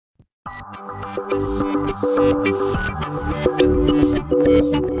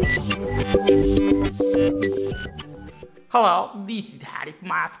Hello, this is Harry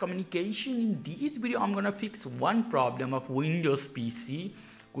Mass Communication. In this video, I'm gonna fix one problem of Windows PC.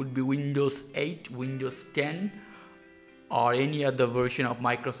 Could be Windows 8, Windows 10, or any other version of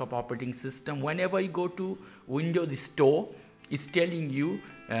Microsoft operating system. Whenever you go to Windows Store, it's telling you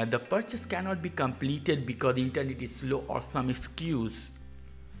the purchase cannot be completed because the internet is slow or some excuse.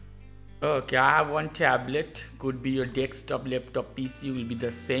 Okay, I have one tablet. Could be your desktop, laptop, PC will be the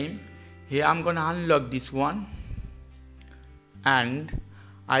same. Here I'm gonna unlock this one. And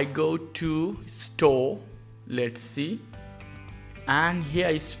I go to store, let's see, and here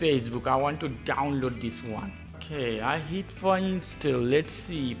is Facebook. I want to download this one. Okay, I hit for install. Let's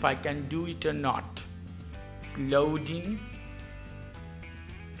see if I can do it or not. It's loading,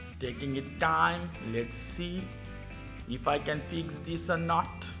 it's taking its time. Let's see if I can fix this or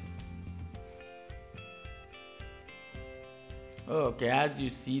not. Okay, as you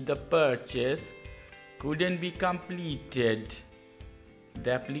see, the purchase couldn't be completed.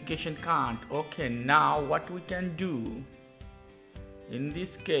 The application can't. Okay, now what we can do? In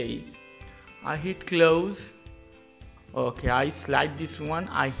this case, I hit close. Okay, I slide this one.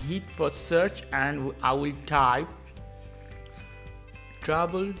 I hit for search and I will type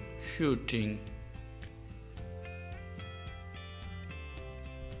troubleshooting.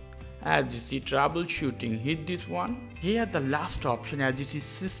 As you see, troubleshooting. Hit this one. Here the last option, as you see,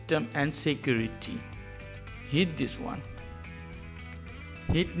 system and security. Hit this one.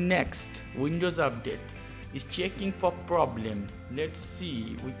 Hit next. Windows update is checking for problem. Let's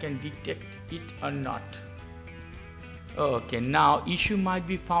see we can detect it or not. Okay, now issue might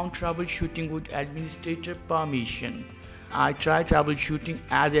be found troubleshooting with administrator permission. I try troubleshooting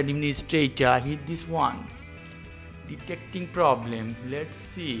as administrator. I hit this one. Detecting problem. Let's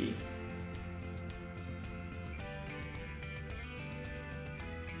see.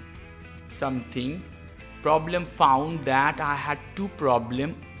 Something. Problem found that I had two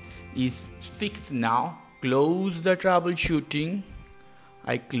problem is fixed now. Close the troubleshooting.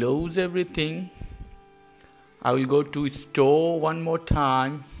 I close everything. I will go to store one more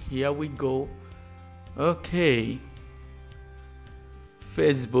time. Here we go. Okay.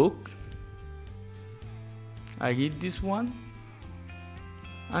 Facebook. I hit this one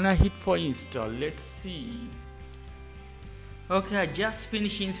and I hit for install. Let's see. Okay, I just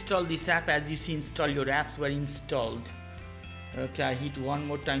finished install this app. As you see, install your apps were installed. Okay, I hit one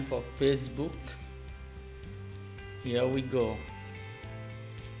more time for Facebook. Here we go.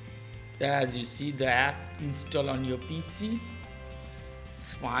 As you see, the app install on your PC.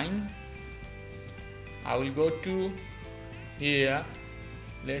 It's fine. I will go to here.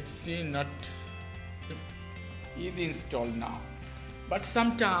 Let's see, not is installed now. But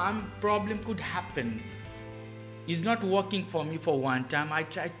sometime problem could happen. It's not working for me for one time. I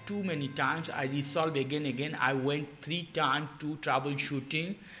tried too many times. I resolved again. I went 3 times to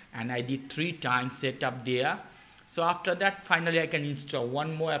troubleshooting and I did 3 times setup there. So after that, finally I can install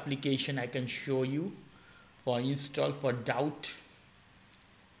one more application. I can show you for install for doubt.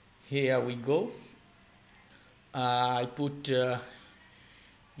 Here we go. I put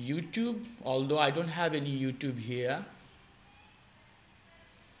YouTube, although I don't have any YouTube here.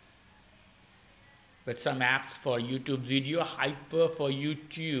 But some apps for YouTube video, Hyper for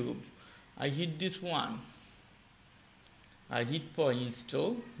YouTube. I hit this one. I hit for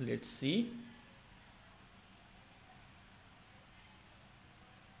install. Let's see.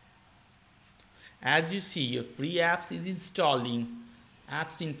 As you see, your free apps is installing.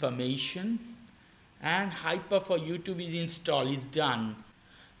 Apps information and Hyper for YouTube is installed. It's done.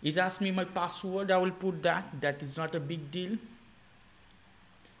 It asks me my password. I will put that. That is not a big deal.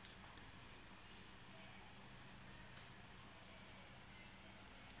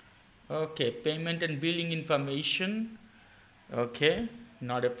 Okay, payment and billing information. Okay,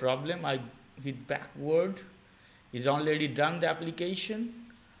 not a problem. I hit backward. It's already done the application.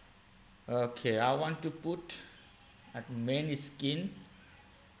 Okay, I want to put at main skin.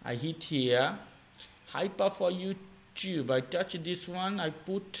 I hit here. Hyper for YouTube. I touch this one. I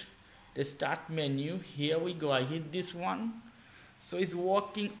put the start menu. Here we go. I hit this one. So it's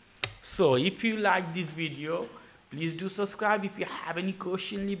working. So if you like this video, please do subscribe. If you have any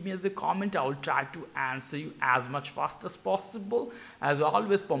question, leave me as a comment. I will try to answer you as much fast as possible. As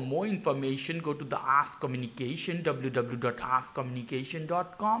always, for more information, go to the Ask Communication,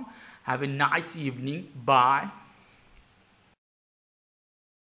 www.askcommunication.com. Have a nice evening. Bye.